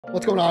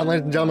What's going on,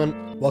 ladies and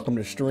gentlemen? Welcome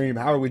to stream.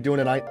 How are we doing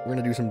tonight? We're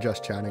gonna do some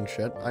just chatting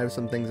shit. I have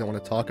some things I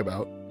want to talk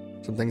about,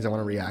 some things I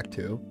want to react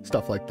to,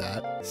 stuff like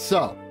that.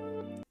 So,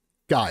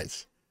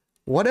 guys,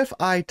 what if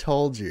I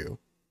told you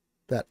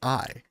that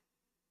I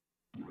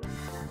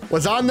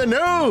was on the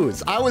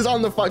news? I was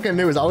on the fucking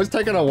news. I was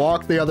taking a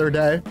walk the other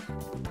day,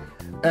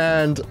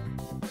 and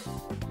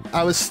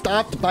I was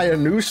stopped by a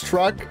news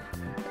truck,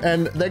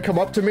 and they come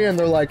up to me and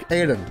they're like,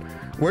 Aiden,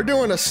 we're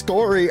doing a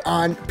story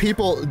on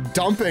people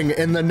dumping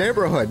in the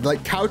neighborhood,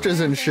 like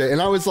couches and shit.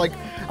 And I was like,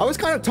 I was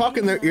kind of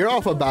talking their ear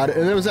off about it.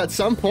 And it was at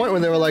some point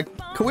when they were like,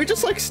 can we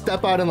just like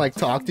step out and like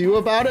talk to you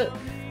about it?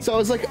 So I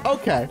was like,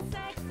 okay.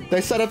 They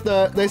set up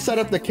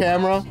the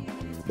camera.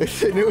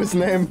 They knew his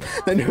name.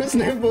 They knew his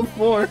name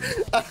before.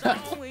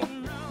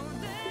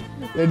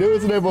 They knew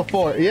his name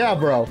before. Yeah,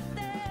 bro.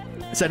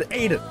 I said,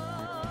 Aiden,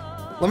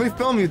 let me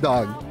film you,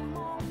 dog.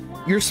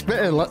 You're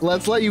spitting.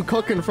 Let's let you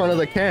cook in front of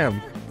the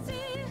cam.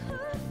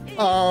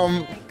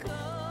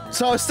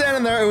 So I was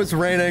standing there, it was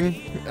raining,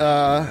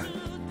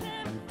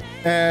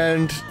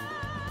 and,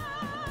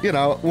 you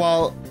know,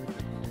 while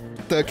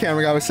the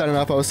camera guy was setting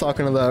up, I was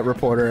talking to the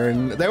reporter,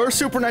 and they were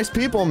super nice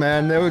people,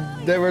 man.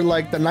 They were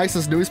like the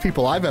nicest news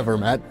people I've ever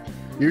met.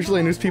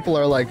 Usually news people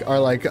are like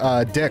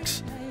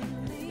dicks.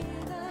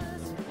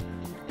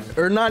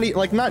 Or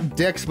not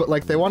dicks, but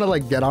like they want to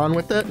like get on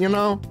with it, you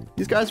know?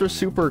 These guys were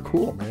super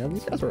cool, man.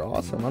 These guys were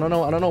awesome. I don't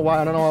know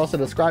how else to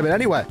describe it.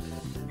 Anyway,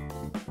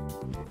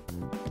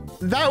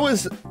 that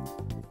was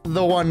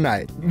the one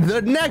night.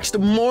 The next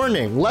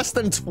morning, less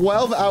than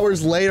 12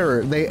 hours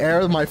later, they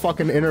aired my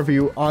fucking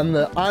interview on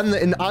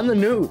the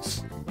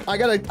news. I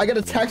got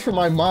a text from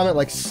my mom at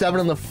like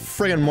 7 in the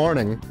friggin'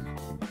 morning.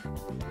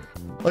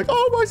 Like,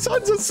 oh, my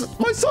son's a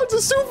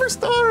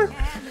superstar.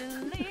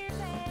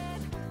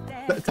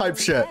 That type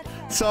shit.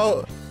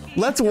 So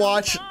let's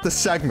watch the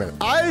segment.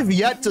 I've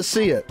yet to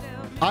see it.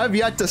 I've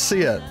yet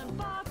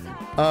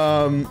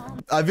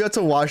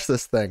to watch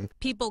this thing.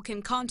 People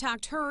can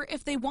contact her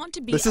if they want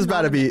to be This is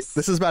about to be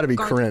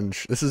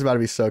cringe. This is about to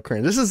be so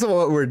cringe. This is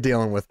what we're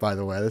dealing with, by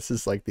the way. This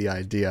is like the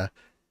idea.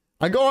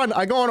 I go on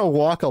a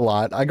walk a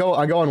lot. I go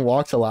on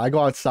walks a lot. I go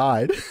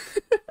outside.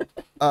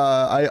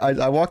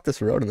 I walk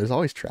this road and there's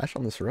always trash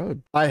on this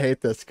road. I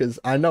hate this because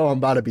I know I'm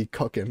about to be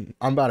cooking.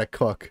 I'm about to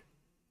cook.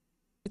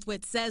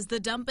 Which says the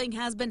dumping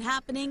has been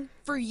happening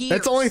for years.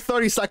 It's only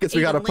 30 seconds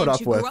we got to put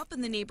up with. Who grew up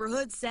in the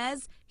neighborhood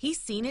says he's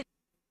seen it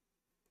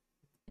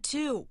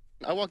too.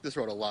 I walk this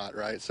road a lot,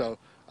 right? So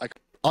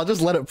I'll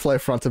just let it play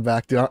front to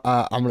back, dude.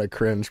 I'm gonna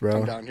cringe, bro.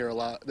 Come down here a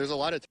lot. There's a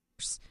lot of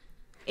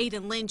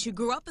Aiden Lynch, who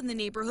grew up in the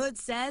neighborhood,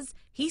 says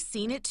he's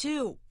seen it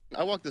too.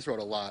 I walk this road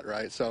a lot,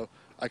 right? So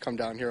I come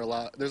down here a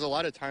lot. There's a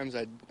lot of times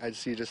I'd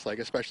see just like,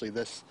 especially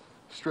this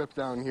strip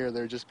down here,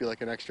 there'd just be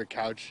like an extra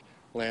couch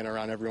laying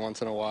around every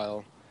once in a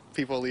while.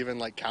 People leaving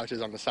like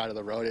couches on the side of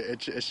the road.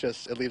 It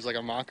leaves like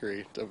a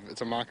mockery. It's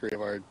a mockery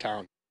of our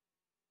town.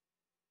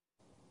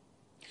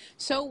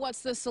 So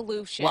what's the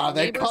solution? Wow,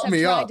 they Neighbors cut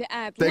me up.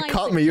 They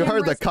cut me. You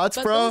heard the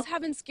cuts, bro?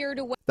 Haven't scared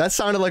away. That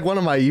sounded like one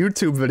of my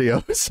YouTube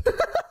videos.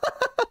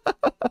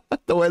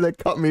 The way they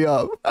cut me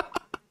up.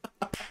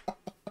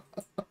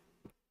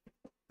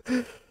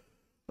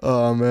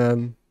 Oh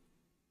man.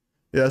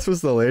 Yeah, this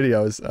was the lady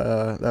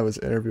that was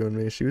interviewing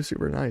me. She was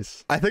super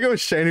nice. I think it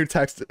was Shane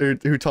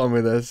who told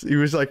me this. He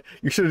was like,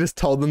 you should have just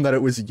told them that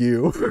it was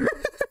you.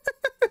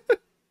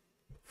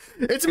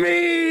 It's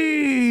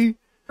me!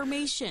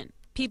 Information.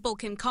 People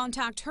can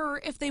contact her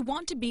if they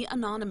want to be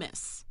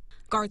anonymous.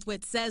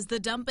 Garthwitz says the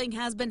dumping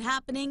has been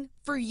happening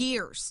for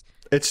years.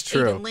 It's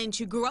true. Aiden Lynch,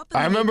 who grew up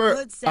in the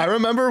neighborhood, said, I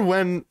remember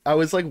when I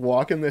was like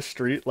walking this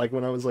street, like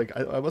when I was like,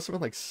 I must have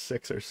been like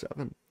 6 or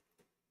 7.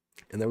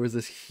 And there was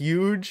this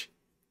huge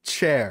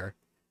chair,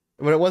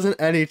 but it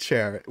wasn't any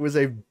chair. It was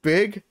a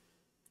big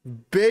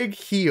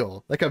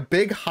heel, like a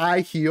big high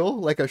heel,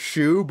 like a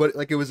shoe, but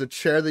like it was a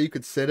chair that you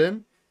could sit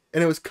in,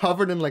 and it was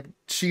covered in like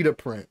cheetah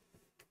print.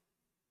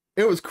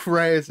 It was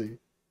crazy.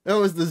 It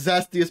was the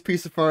zestiest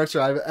piece of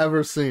furniture I've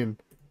ever seen.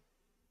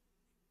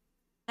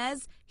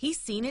 Says he's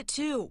seen it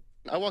too.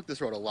 I walk this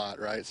road a lot,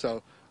 right?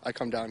 So I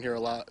come down here a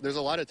lot. There's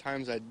a lot of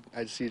times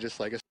I'd see just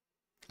like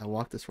I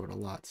walk this road a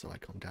lot, so I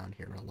come down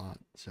here a lot.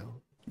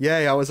 So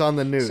yay, I was on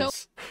the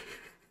news.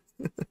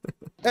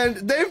 And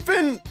they've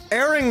been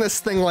airing this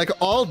thing like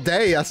all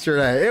day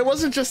yesterday. It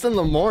wasn't just in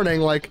the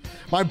morning. Like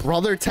my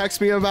brother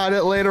texted me about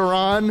it later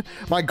on.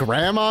 My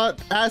grandma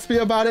asked me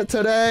about it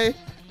today.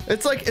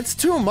 It's like, it's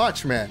too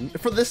much, man,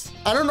 for this.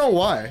 I don't know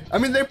why. I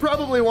mean, they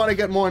probably want to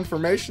get more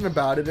information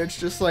about it. It's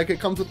just like, it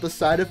comes with the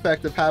side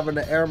effect of having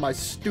to air my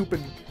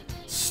stupid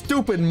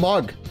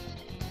mug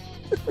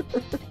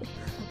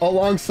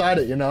alongside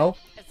it, you know?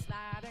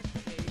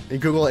 You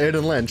Google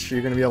Aiden Lynch,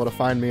 you're gonna be able to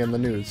find me in the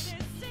news.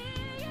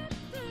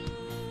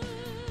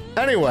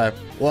 Anyway,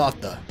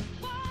 Walter.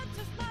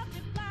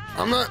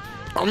 I'm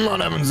not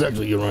having sex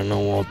with you right now,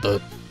 Walter.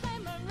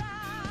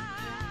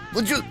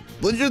 Put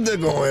your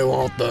dick away,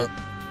 Walter.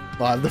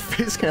 Well, I have the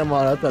face cam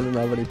on. I didn't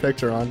have any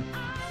picture on.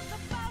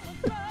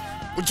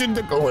 Put your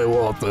dick away,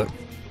 Walter.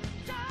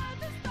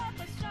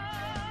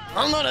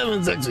 I'm not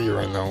having sex with you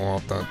right now,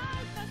 Walter.